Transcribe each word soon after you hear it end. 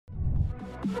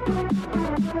Shit,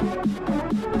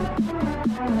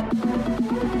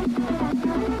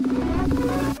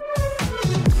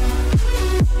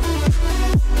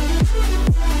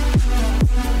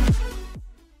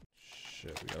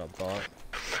 we got a bot.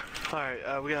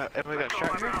 Alright, we got a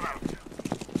track here?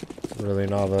 Really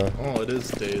not though. Oh, it is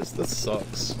days. This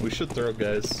sucks. We should throw,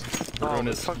 guys. We're on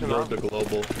this road to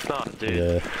global. Nah,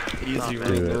 dude. Yeah. Easy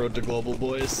road to global,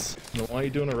 boys. No, why are you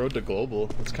doing a road to global?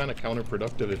 It's kind of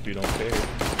counterproductive if you don't care.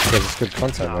 Because it's good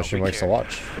content. Rushing likes to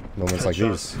watch moments like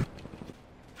these.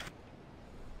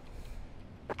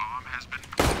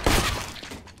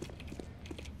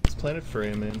 It's Planet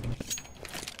Frame, man.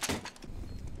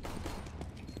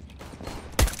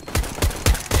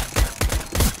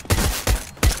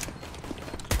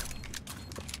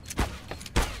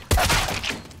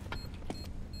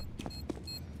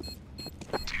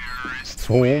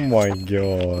 Oh my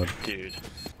god. Dude.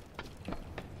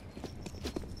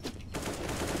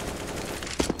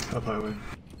 Up highway.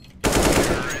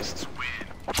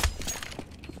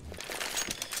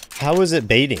 How is it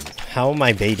baiting? How am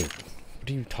I baiting? What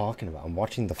are you talking about? I'm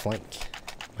watching the flank.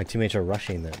 My teammates are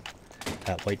rushing them.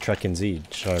 At white truck and Z.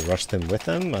 Should I rush them with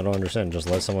them? I don't understand. Just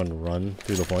let someone run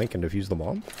through the flank and defuse the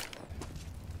bomb?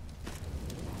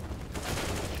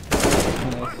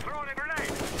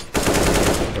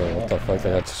 Bro, what the fuck? They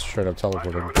got straight up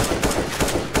teleported.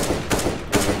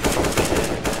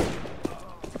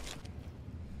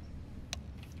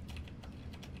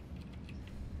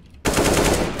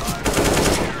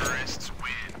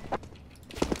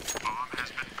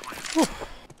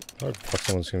 I'd fuck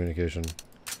someone's communication.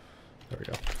 There we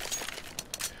go.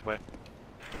 Wait.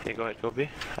 Yeah, go ahead, go B.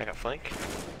 I got flank.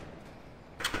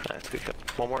 That's good.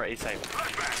 One more A side.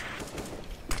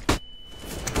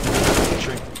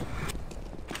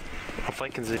 I'm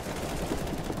flanking Z.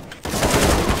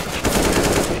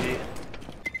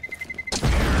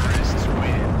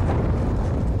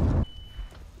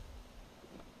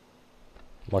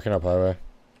 Locking up highway.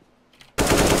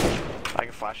 I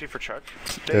can flash you for truck.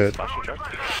 Good. Flash you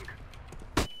truck.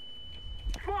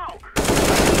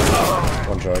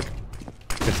 One drug.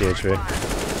 50 HP.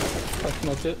 I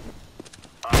smoked it.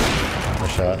 A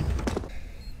shot.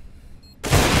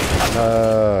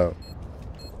 No.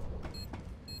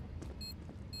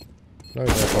 No,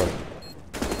 he's not far.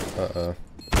 Uh-oh.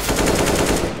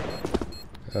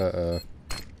 Uh-oh.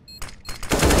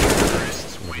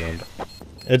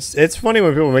 It's funny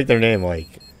when people make their name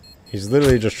like he's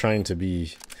literally just trying to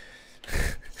be.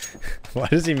 Why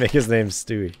does he make his name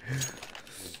Stewie?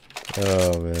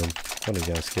 Oh man, funny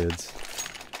guys, kids.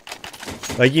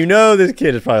 Like you know, this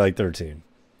kid is probably like 13,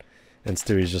 and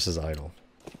Stewie's just his idol.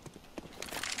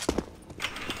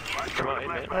 Come on,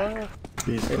 man.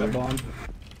 He's got a bomb.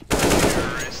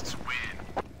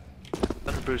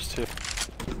 Under boost too.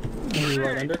 He's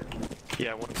right under.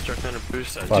 Yeah, one struck under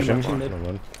boost. Flash him. motion mid.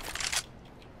 One.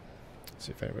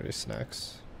 See if anybody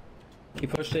snacks. He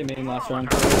pushed A main last round.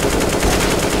 Got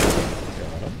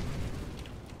him.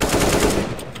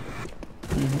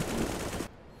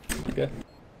 Okay.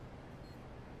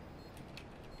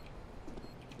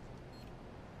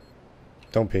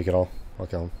 Don't peek at all. I'll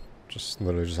kill him. Just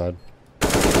literally just hide.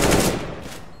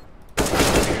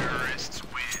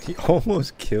 He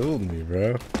almost killed me,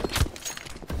 bro.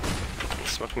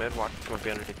 Smoke mid, walk might be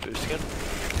underneath boost again.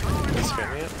 He's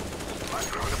spamming it.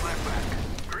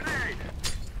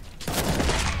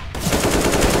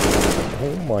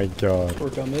 Oh my god.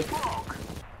 Work on mid.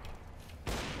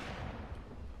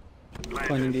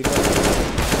 Planning deep.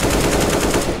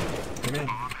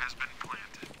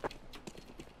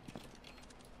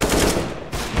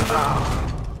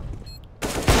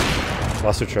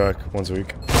 Lost a truck. One's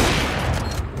weak.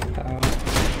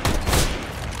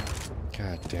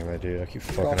 God damn it, dude. I keep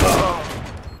fucking up.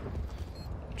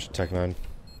 Just tech 9.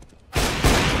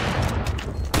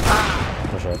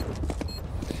 Push up.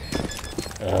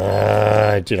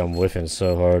 Dude, I'm whiffing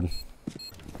so hard.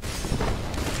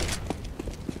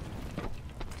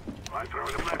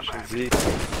 Z.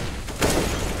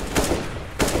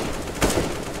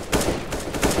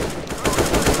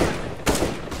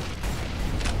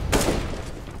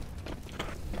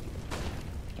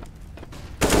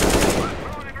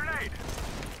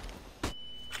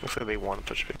 Looks like they want to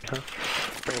push big, huh?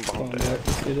 Bring a bomb down.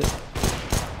 Let's get it.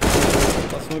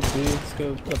 I'll smoke Z. Let's go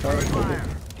up our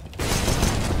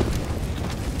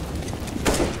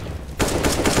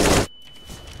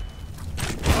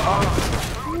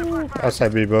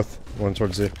Outside B both. One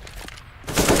towards Z.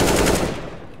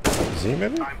 Z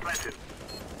maybe?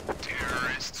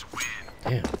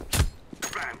 Damn.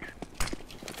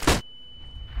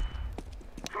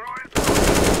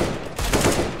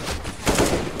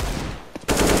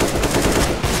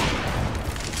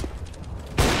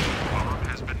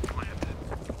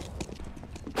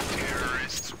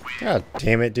 God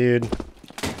damn it, dude.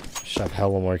 Should have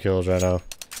hella more kills right now.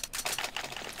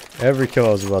 Every kill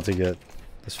I was about to get,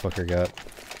 this fucker got.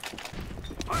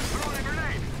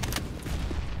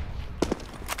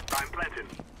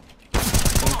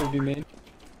 Could be made.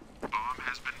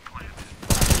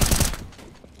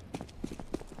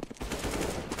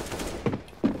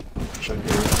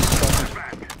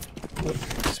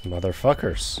 These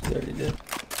motherfuckers. They already did.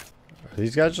 Are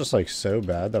these guys just like so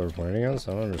bad that we're playing against?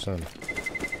 I don't understand.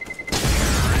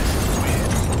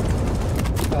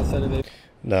 Outside of it.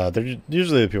 No, they're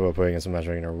usually the people who play against the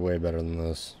matchmaking are way better than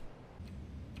this.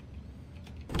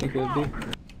 I think it would be.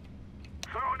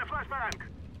 Throw in a flashbang.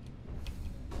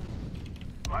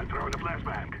 I'm throwing a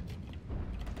flashbang.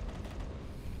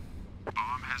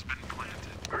 Bomb has been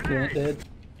planted. He went dead.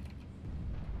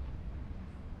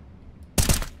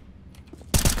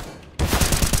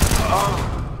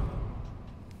 Oh.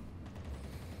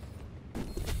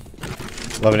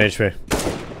 11 HP.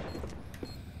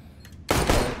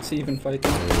 Let's even fight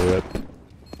them. Rip.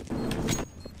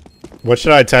 What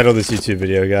should I title this YouTube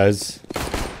video, guys?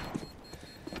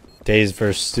 Days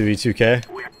vs. Stewie 2K?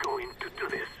 We're going to do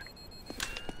this.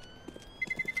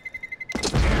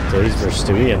 Days vs.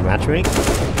 Stewie and matchmaking?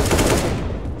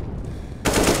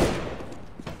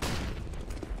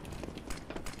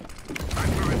 I'm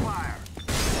throwing fire.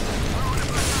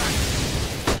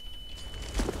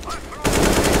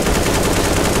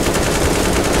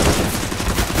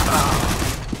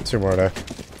 Two more there.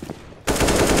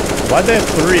 Why'd they have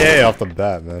 3A off the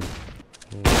bat, man? I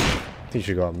think you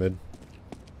should go out mid.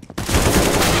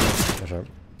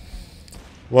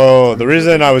 Well, the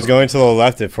reason I was going to the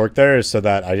left at fork there is so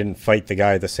that I didn't fight the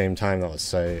guy at the same time that was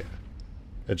sight.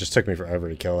 It just took me forever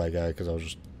to kill that guy because I was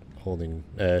just holding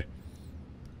A.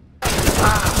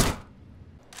 I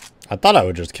thought I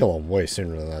would just kill him way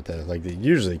sooner than that, though. Like, they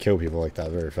usually kill people like that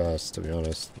very fast, to be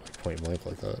honest. Like, point blank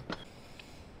like that.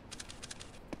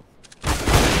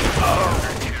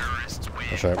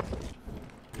 That's right.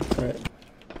 Alright.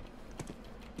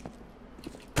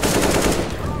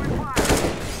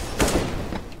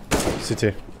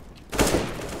 CT.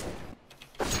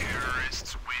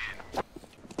 Terrorists win.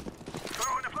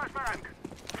 Throw in a flashbang.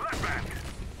 Flashbang.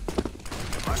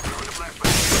 I'm throwing a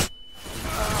flashbang.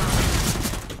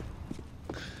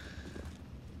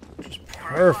 Just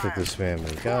perfectly spam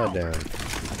me. Goddamn.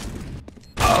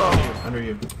 Oh, under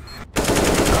you.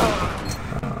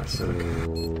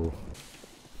 Ooh.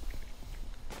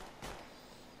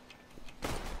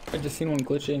 I just seen one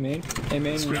glitch A main. A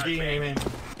main. Squeaky, hey man.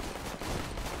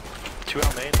 2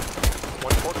 out main.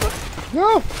 1 forklift.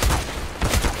 No!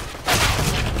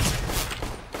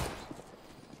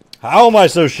 How am I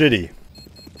so shitty?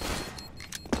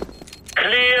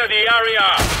 Clear the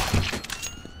area.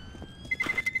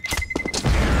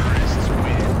 Terrorists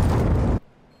win.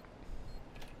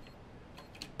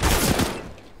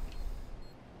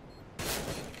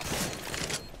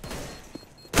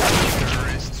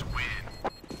 Terrorists win.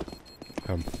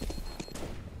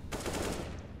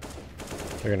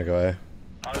 They're gonna go A.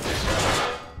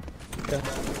 Okay.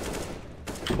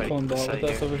 Wait, Pulling ball side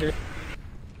with us here. over here.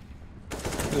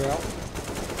 You're out.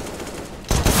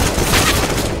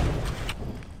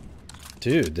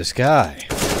 Dude, this guy.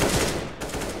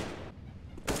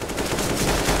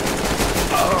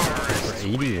 For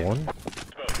 81?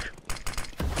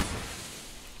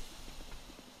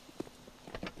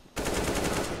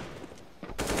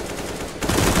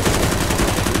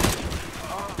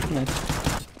 Nice.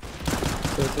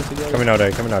 So it's together. Coming out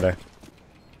A, coming out A.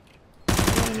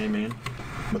 Hey man.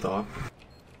 With off.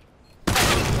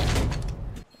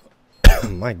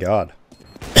 My god.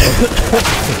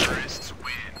 Terrorists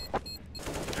win.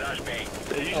 Flashbang.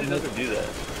 They usually doesn't do that.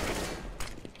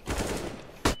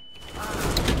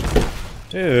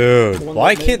 Dude,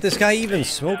 why can't this guy even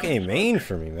smoke a main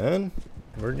for me, man?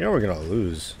 You know we're gonna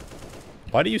lose.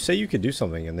 Why do you say you could do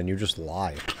something and then you just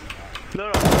lie? No,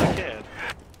 I can't.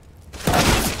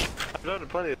 I've done it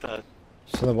plenty of times.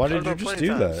 So then why did you I've done just plenty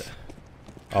do of that? times.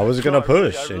 I was gonna No, I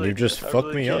really- push I and really- you just I fucked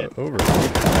really me can't. over.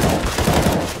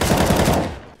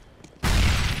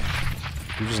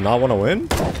 You just not want to win? No,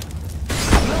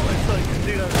 it's like,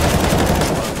 dude,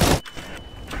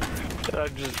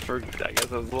 I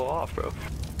guess I was a little off, bro.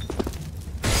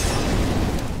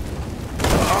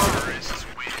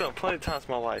 I've done plenty of times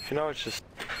in my life, you know, it's just...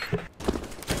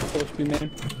 Push B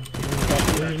main.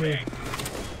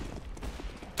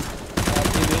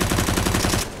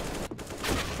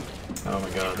 Oh my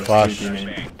god, that's Flash. squeaky,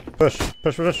 man. Push,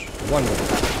 push, push. One.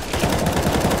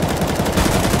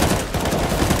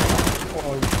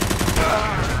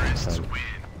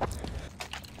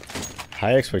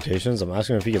 high expectations. I'm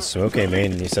asking him if he can smoke a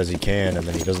main, and he says he can, and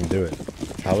then he doesn't do it.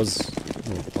 How is...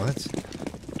 What?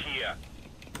 Here.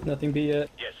 Nothing B yet.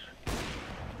 Yes.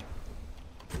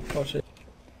 Oh shit.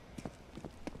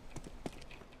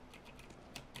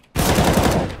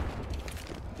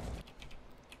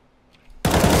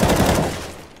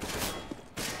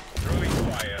 Throwing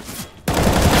fire.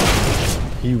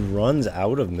 He runs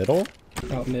out of middle?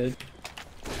 Out mid.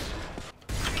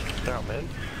 They're out mid.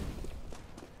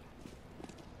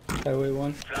 Highway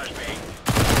 1. Flashbang.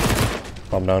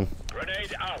 Bomb down.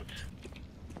 Grenade out.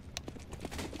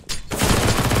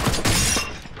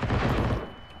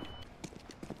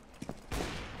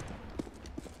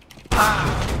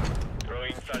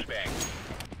 Throwing flashbang.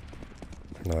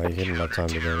 No, he didn't have time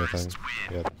to do anything.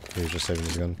 He was just saving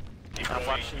his gun. I'm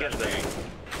watching again.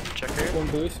 Check here. One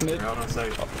boost mid. Out on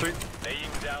site. Up 3.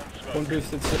 Laying down smoke. One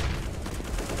boosted sit.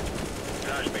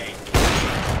 Flashbang.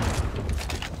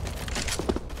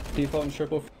 Default and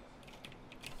triple.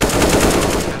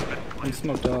 I'm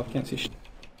smoked off, can't see shit.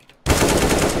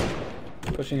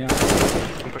 Pushing out.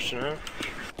 I'm pushing in.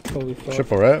 Holy fuck.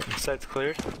 Triple, right? Site's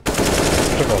cleared. Triple.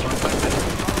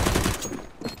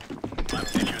 I'm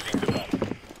defusing the bomb.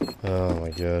 Oh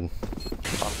my god.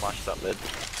 Bomb flashes up mid.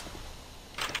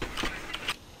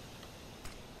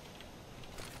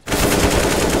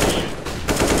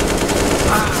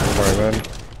 Sorry, man.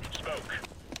 Smoke.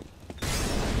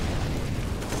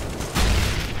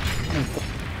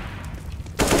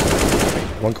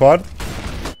 One quad?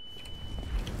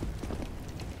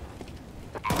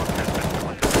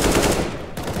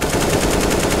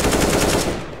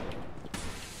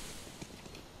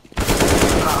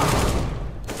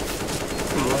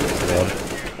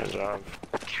 Good job.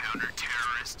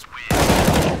 Counter-terrorists win.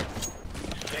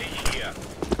 Stay here.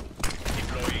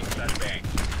 Deploying flashbang.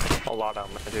 A lot out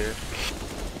mid here.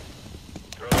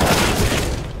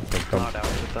 Throwing Lot out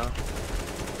mid though.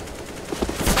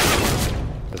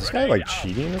 Is this guy like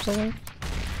cheating or something?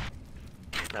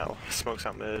 No, smoke's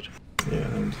out mid.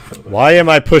 Why am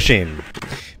I pushing?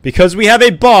 Because we have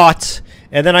a bot,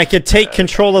 and then I could take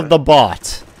control of the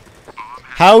bot.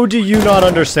 How do you not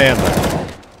understand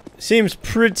that? Seems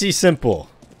pretty simple,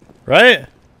 right?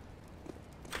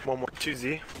 One more.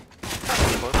 2Z.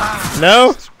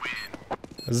 No?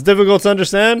 It's difficult to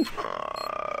understand?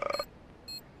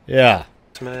 Yeah.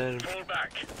 Mid. Pull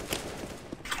back.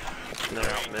 They're out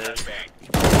Throwing mid. flashbang.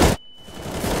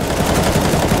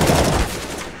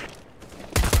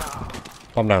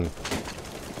 Calm down.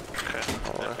 Okay.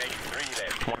 I'll, Make 3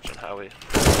 left. I'm watching Howie.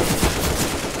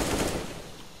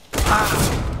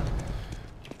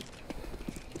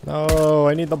 No,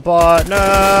 I need the bot. No!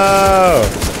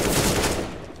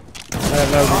 I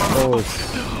have no controls.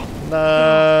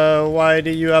 No, why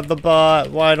do you have the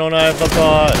bot? Why don't I have the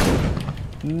bot?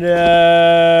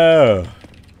 No!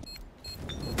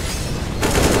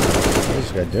 What is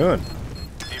this guy doing?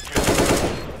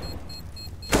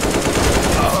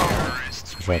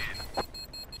 Shut.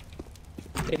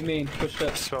 A main, push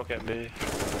up. Smoke at me.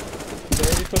 They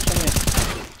already pushed on me.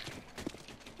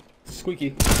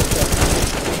 Squeaky. Push up.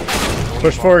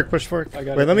 Push forward, push forward. I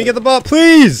got Wait, it. let me get the bot,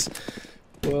 please!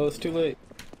 Well, it's too late.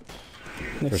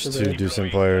 Next There's to two red.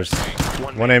 decent players.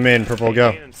 One aim in, purple,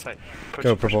 go.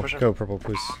 Go, purple, Push, go, purple,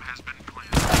 please.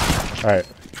 Alright.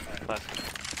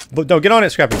 No, get on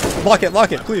it, Scrappy. Lock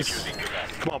it, please.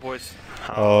 Come on, boys.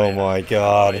 Oh yeah. my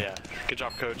god. Oh, yeah. Good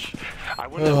job, coach. I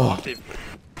wouldn't have blocked it.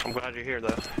 I'm glad you're here,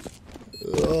 though.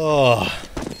 Oh.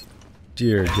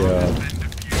 Dear god.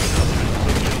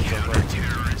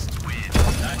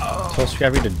 Tell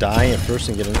Scrappy to die at first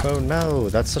and get info? No,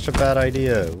 that's such a bad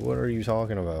idea. What are you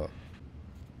talking about?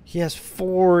 He has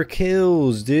 4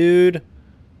 kills, dude.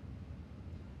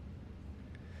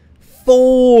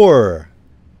 4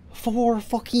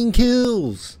 fucking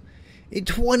kills in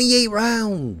 28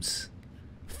 rounds.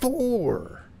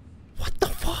 4. What the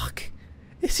fuck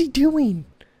is he doing?